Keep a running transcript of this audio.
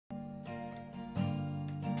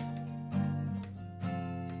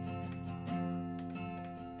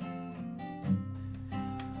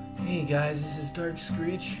Hey guys, this is Dark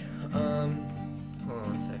Screech. Hold on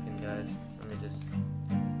a second, guys. Let me just.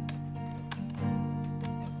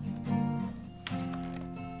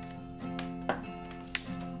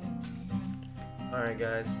 Alright,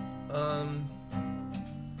 guys.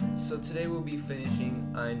 So today we'll be finishing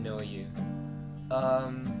I Know You.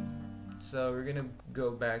 So we're gonna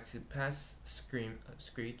go back to past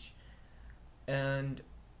Screech and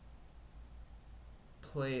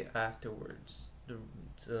play afterwards.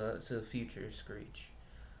 The future Screech.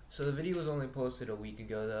 So the video was only posted a week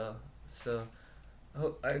ago though, so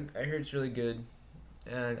I heard it's really good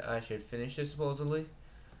and I should finish it supposedly.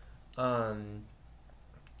 That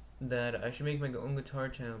I should make my own guitar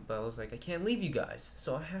channel, but I was like, I can't leave you guys,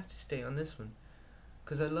 so I have to stay on this one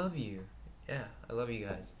because I love you. Yeah, I love you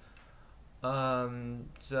guys.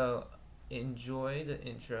 So enjoy the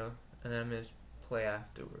intro and then I'm gonna play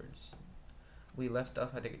afterwards. We left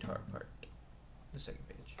off at the guitar part, the second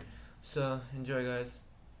page. So enjoy, guys.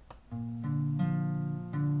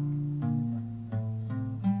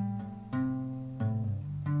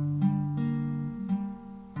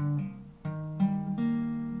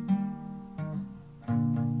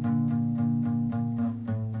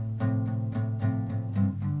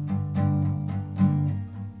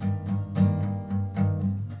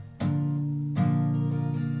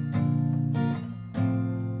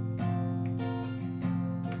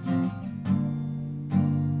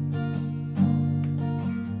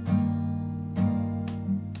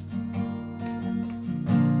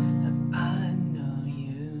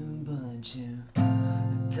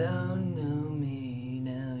 Don't know me,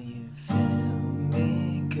 now you feel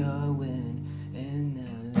me going, and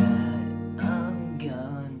now that I'm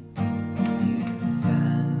gone, you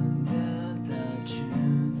found out the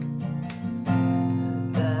truth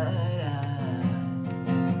that I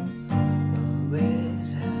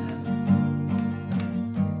always have,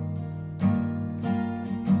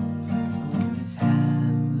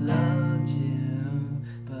 loved you,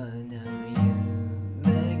 but now you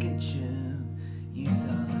make it true. You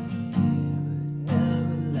thought you would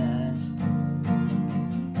never last,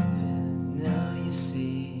 and now you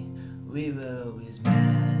see we were always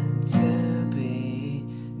meant to be.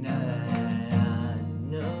 Now that I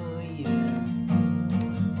know you,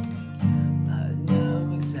 I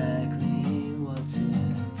know exactly what to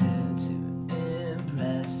do to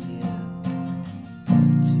impress you,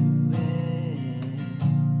 to win.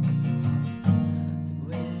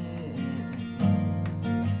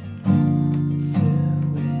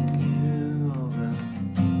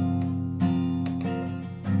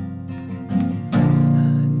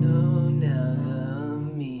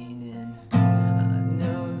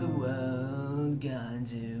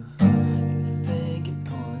 You think it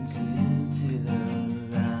points you to the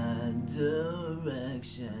right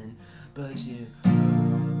direction, but you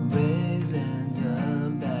always end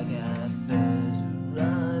up back at first,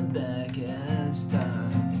 right back at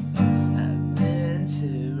start. Having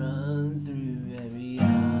to run through every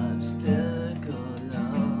obstacle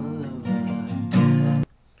all over.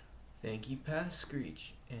 Thank you, past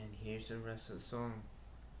Screech, and here's the rest of the song.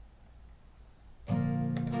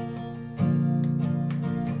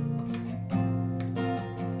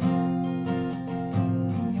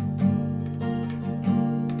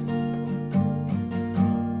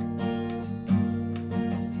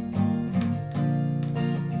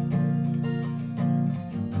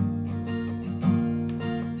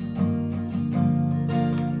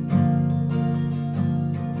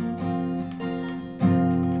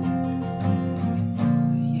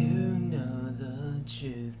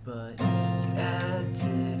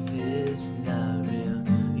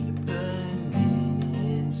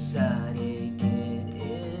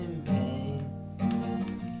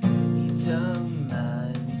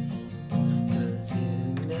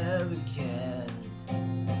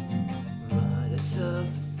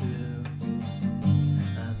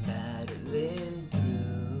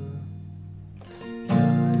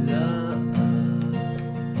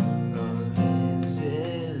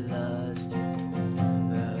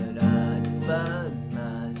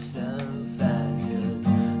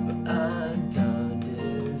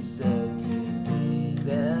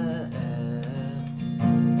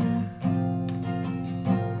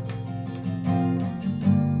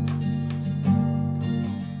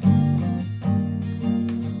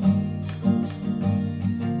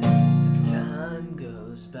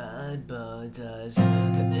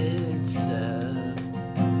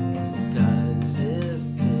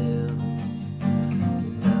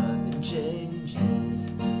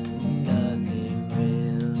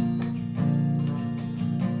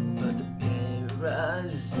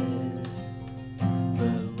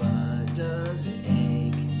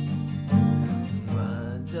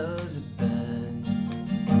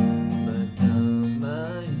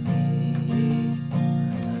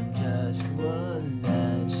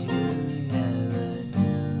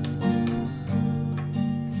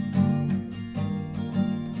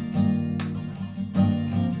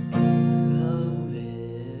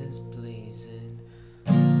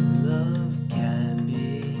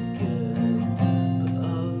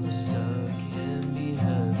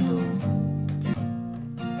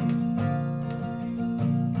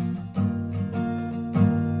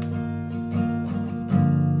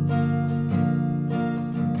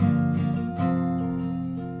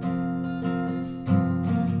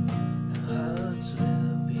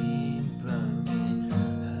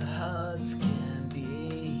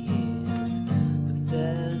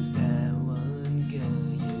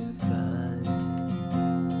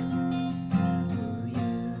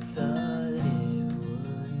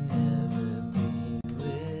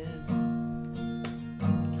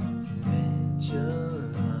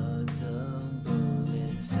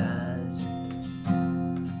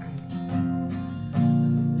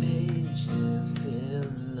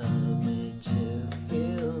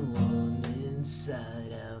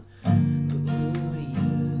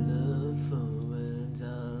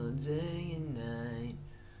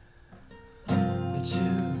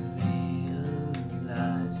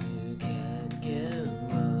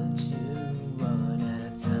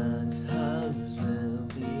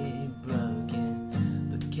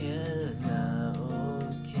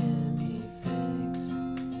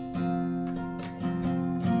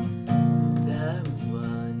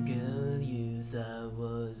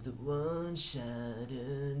 the one shattered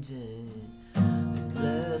and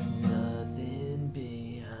left nothing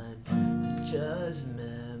behind, just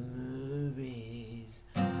memories.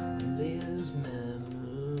 These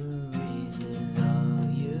memories is all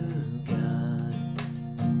you got.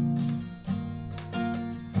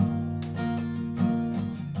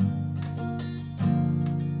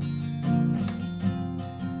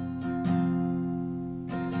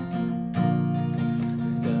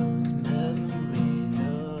 Those memories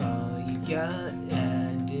are all you got,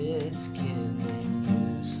 and it's killing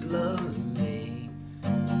you slowly.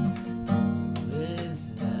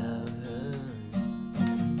 Without her,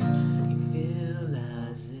 you feel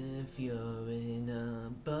as if you're in a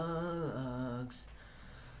box,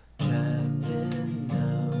 trapped in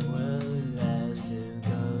nowhere else to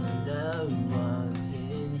go, not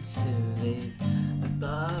wanting to leave. The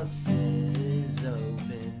box is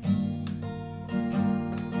open,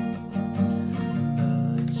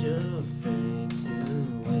 but you're afraid to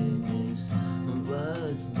witness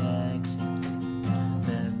what's next.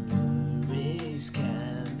 Memories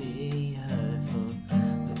can be hurtful,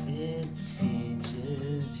 but it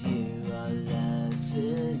teaches you a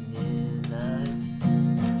lesson in life.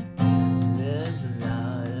 There's a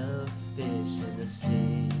lot of fish in the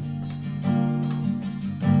sea.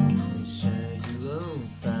 You sure you won't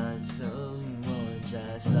find someone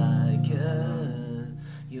just like her.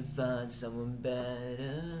 You'll find someone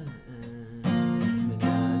better, but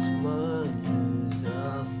not someone who's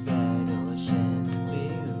afraid or ashamed to be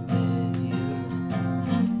with you.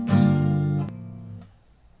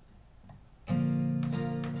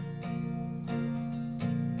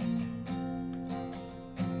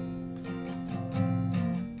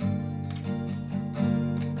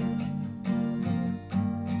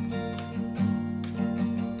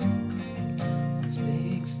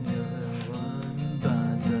 Speaks no one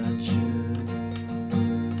but the truth,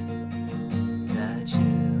 that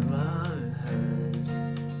you are hers.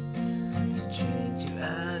 She treats you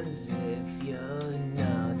as if you're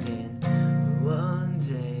nothing. One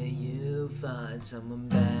day you'll find someone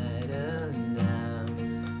better now,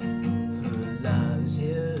 who loves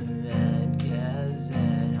you and cares,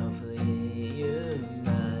 and hopefully you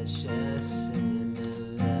might share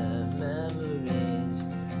similar memories.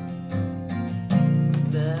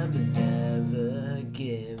 Never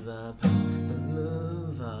give up, but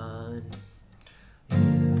move on.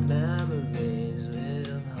 New memories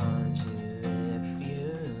will haunt you if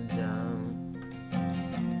you don't.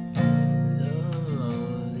 The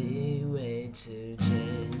only way to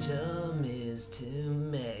change them is to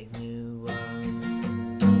make new ones.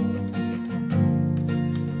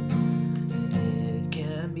 And it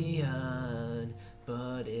can be hard,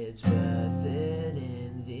 but it's worth it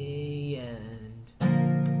in the end.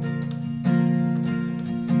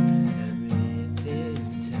 Everything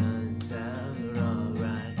turns out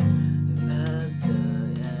alright at the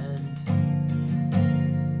end.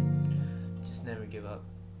 Just never give up.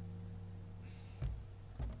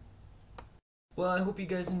 Well, I hope you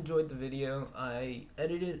guys enjoyed the video. I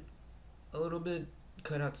edited a little bit,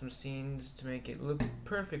 cut out some scenes to make it look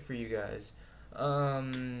perfect for you guys.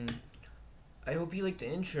 I hope you liked the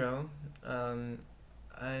intro. I'm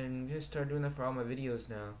gonna start doing that for all my videos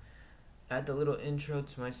now. Add the little intro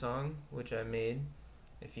to my song, which I made,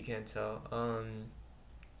 if you can't tell.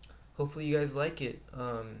 Hopefully you guys like it.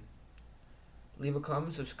 Leave a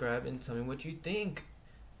comment, subscribe, and tell me what you think.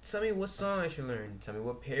 Tell me what song I should learn. Tell me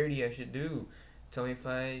what parody I should do. Tell me if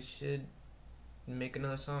I should make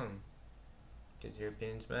another song, because your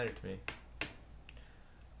opinions matter to me.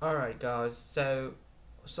 Alright guys, so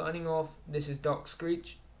signing off, this is Doc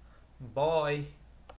Screech. Bye.